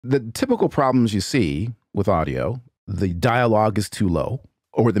The typical problems you see with audio, the dialogue is too low,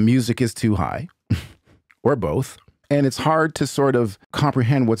 or the music is too high, or both. And it's hard to sort of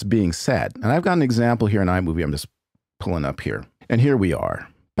comprehend what's being said. And I've got an example here in iMovie I'm just pulling up here. And here we are,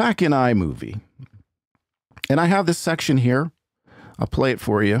 back in iMovie. And I have this section here. I'll play it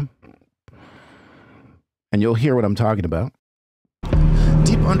for you. And you'll hear what I'm talking about.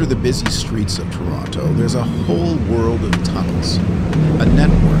 Deep under the busy streets of Toronto, there's a whole world of tunnels, a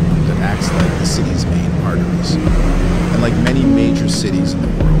network that acts like the city's main arteries. And like many major cities in the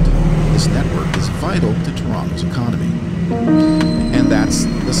world, this network is vital to Toronto's economy. And that's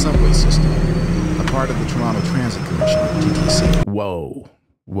the subway system, a part of the Toronto Transit Commission, TTC.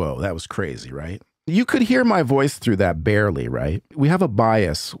 Whoa, that was crazy, right? You could hear my voice through that barely, right? We have a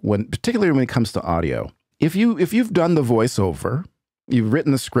bias, particularly when it comes to audio. If you've done the voiceover, you've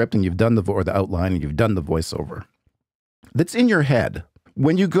written the script and you've done the outline and you've done the voiceover, that's in your head.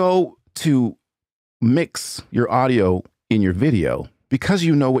 When you go to mix your audio in your video, because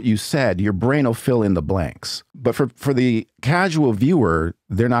you know what you said, your brain will fill in the blanks. But for the casual viewer,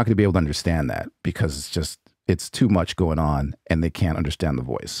 they're not going to be able to understand that because it's too much going on and they can't understand the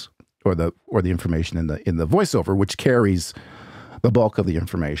voice or the information in the voiceover, which carries the bulk of the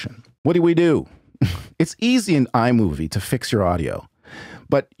information. What do? It's easy in iMovie to fix your audio,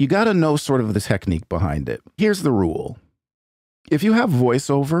 but you got to know sort of the technique behind it. Here's the rule. If you have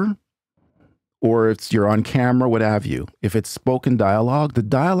voiceover, or you're on camera, what have you, if it's spoken dialogue, the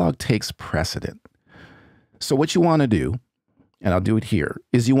dialogue takes precedent. So what you want to do, and I'll do it here,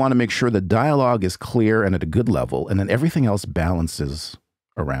 is you want to make sure the dialogue is clear and at a good level, and then everything else balances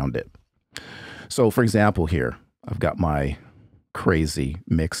around it. So for example here, I've got my crazy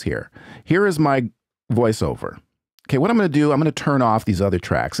mix here. Here is my voiceover. Okay, what I'm going to do, I'm going to turn off these other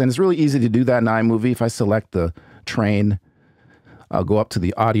tracks. And it's really easy to do that in iMovie. If I select the train, I'll go up to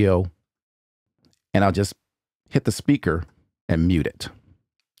the audio, and I'll just hit the speaker and mute it.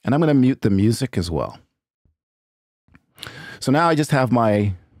 And I'm going to mute the music as well. So now I just have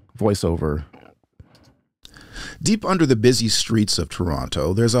my voiceover. Deep under the busy streets of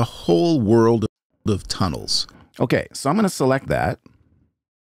Toronto, there's a whole world of tunnels. Okay, so I'm going to select that.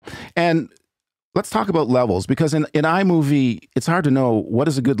 And let's talk about levels, because in iMovie, it's hard to know what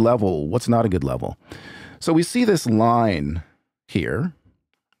is a good level, what's not a good level. So we see this line here,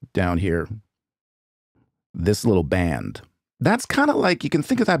 down here, this little band. That's kind of like, you can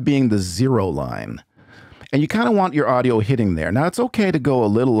think of that being the 0 line. And you kind of want your audio hitting there. Now, it's okay to go a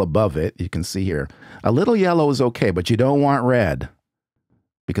little above it. You can see here, a little yellow is okay, but you don't want red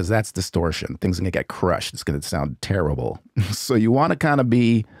because that's distortion. Things are going to get crushed. It's going to sound terrible. So you want to kind of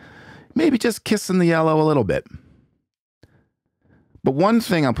be maybe just kissing the yellow a little bit. But one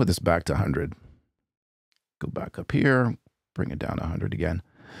thing, I'll put this back to 100. Go back up here, bring it down to 100 again.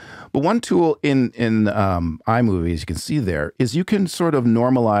 But one tool in iMovie, as you can see there, is you can sort of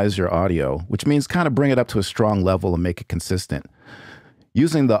normalize your audio, which means kind of bring it up to a strong level and make it consistent,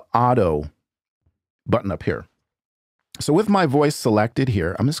 using the auto button up here. So with my voice selected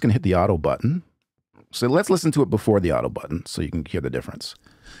here, I'm just going to hit the auto button. So let's listen to it before the auto button so you can hear the difference.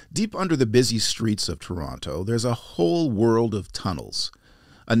 Deep under the busy streets of Toronto, there's a whole world of tunnels,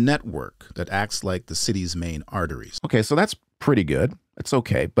 a network that acts like the city's main arteries. Okay, so that's pretty good. It's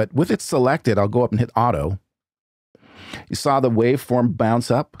okay. But with it selected, I'll go up and hit auto. You saw the waveform bounce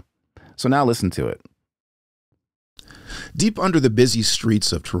up. So now listen to it. Deep under the busy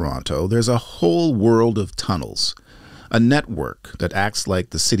streets of Toronto, there's a whole world of tunnels, a network that acts like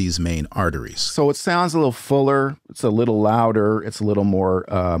the city's main arteries. So it sounds a little fuller. It's a little louder. It's a little more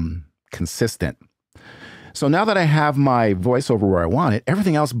consistent. So now that I have my voiceover where I want it,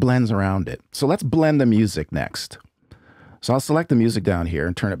 everything else blends around it. So let's blend the music next. So I'll select the music down here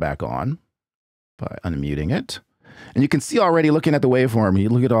and turn it back on by unmuting it. And you can see already looking at the waveform, you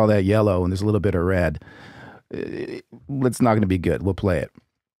look at all that yellow and there's a little bit of red. It's not going to be good. We'll play it.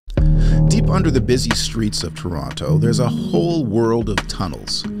 Deep under the busy streets of Toronto, there's a whole world of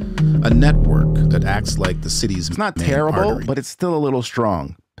tunnels, a network that acts like the city's It's not terrible, but it's still a little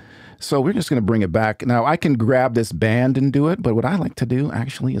strong. So we're just going to bring it back. Now I can grab this band and do it, but what I like to do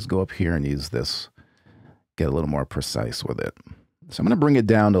actually is go up here and use this. Get a little more precise with it. So I'm going to bring it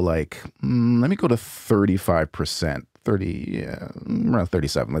down to like, let me go to 35%, around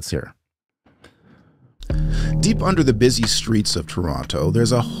 37. Let's hear. Deep under the busy streets of Toronto,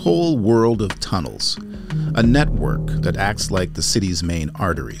 there's a whole world of tunnels, a network that acts like the city's main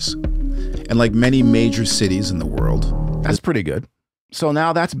arteries. And like many major cities in the world, that's pretty good. So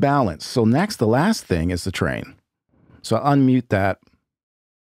now that's balanced. So next, the last thing is the train. So I'll unmute that.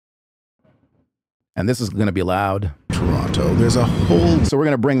 And this is going to be loud. Toronto. Toronto, there's a whole... So we're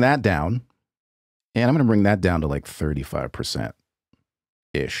going to bring that down. And I'm going to bring that down to like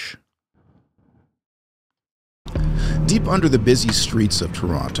 35%-ish. Deep under the busy streets of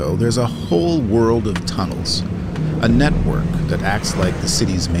Toronto, there's a whole world of tunnels, a network that acts like the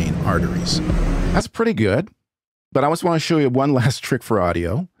city's main arteries. That's pretty good. But I just want to show you one last trick for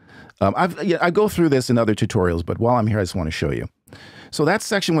audio. I go through this in other tutorials, but while I'm here, I just want to show you. So that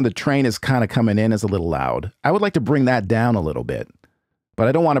section when the train is kind of coming in is a little loud. I would like to bring that down a little bit, but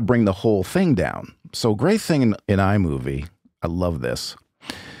I don't want to bring the whole thing down. So great thing in iMovie, I love this,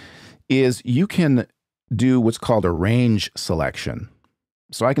 is you can do what's called a range selection.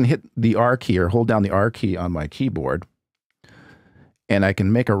 So I can hit the R key or hold down the R key on my keyboard, and I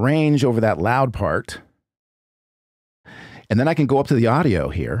can make a range over that loud part. And then I can go up to the audio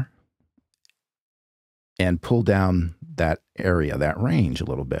here and pull down that area, that range a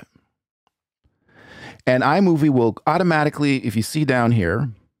little bit. And iMovie will automatically, if you see down here,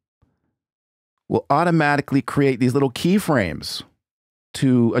 will automatically create these little keyframes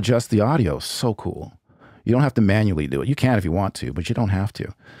to adjust the audio. So cool. You don't have to manually do it. You can if you want to, but you don't have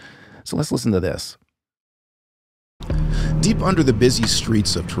to. So let's listen to this. Deep under the busy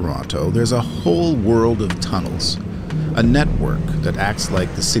streets of Toronto, there's a whole world of tunnels, a network that acts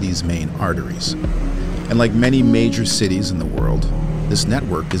like the city's main arteries. And like many major cities in the world, this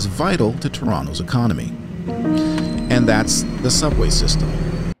network is vital to Toronto's economy. And that's the subway system.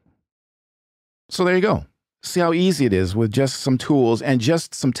 So there you go. See how easy it is with just some tools and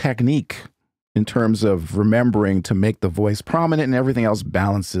just some technique in terms of remembering to make the voice prominent, and everything else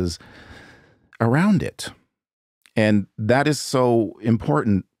balances around it. And that is so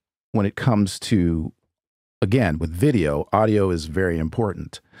important when it comes to, again, with video. Audio is very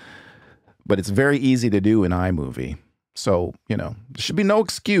important, but it's very easy to do in iMovie. So, you know, there should be no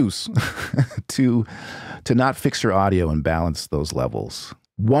excuse to not fix your audio and balance those levels.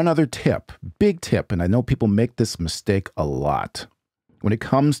 One other tip, big tip, and I know people make this mistake a lot when it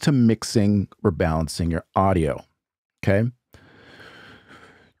comes to mixing or balancing your audio, okay?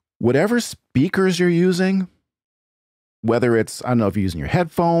 Whatever speakers you're using, whether it's, I don't know if you're using your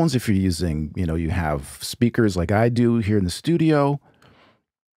headphones, if you're using, you know, you have speakers like I do here in the studio.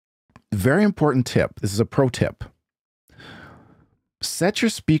 Very important tip. This is a pro tip. Set your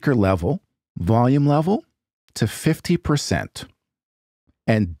speaker level, volume level, to 50%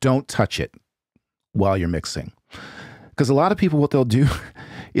 and don't touch it while you're mixing. Because a lot of people, what they'll do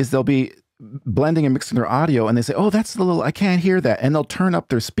is they'll be blending and mixing their audio and they say, oh, that's a little, I can't hear that. And they'll turn up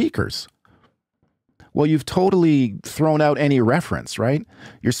their speakers. Well, you've totally thrown out any reference, right?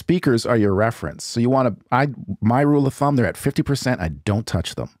 Your speakers are your reference. So you want to, my rule of thumb, they're at 50%. I don't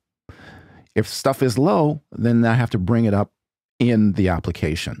touch them. If stuff is low, then I have to bring it up in the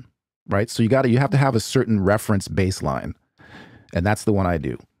application, right? So you have to have a certain reference baseline. And that's the one I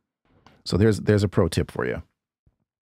do. So there's a pro tip for you.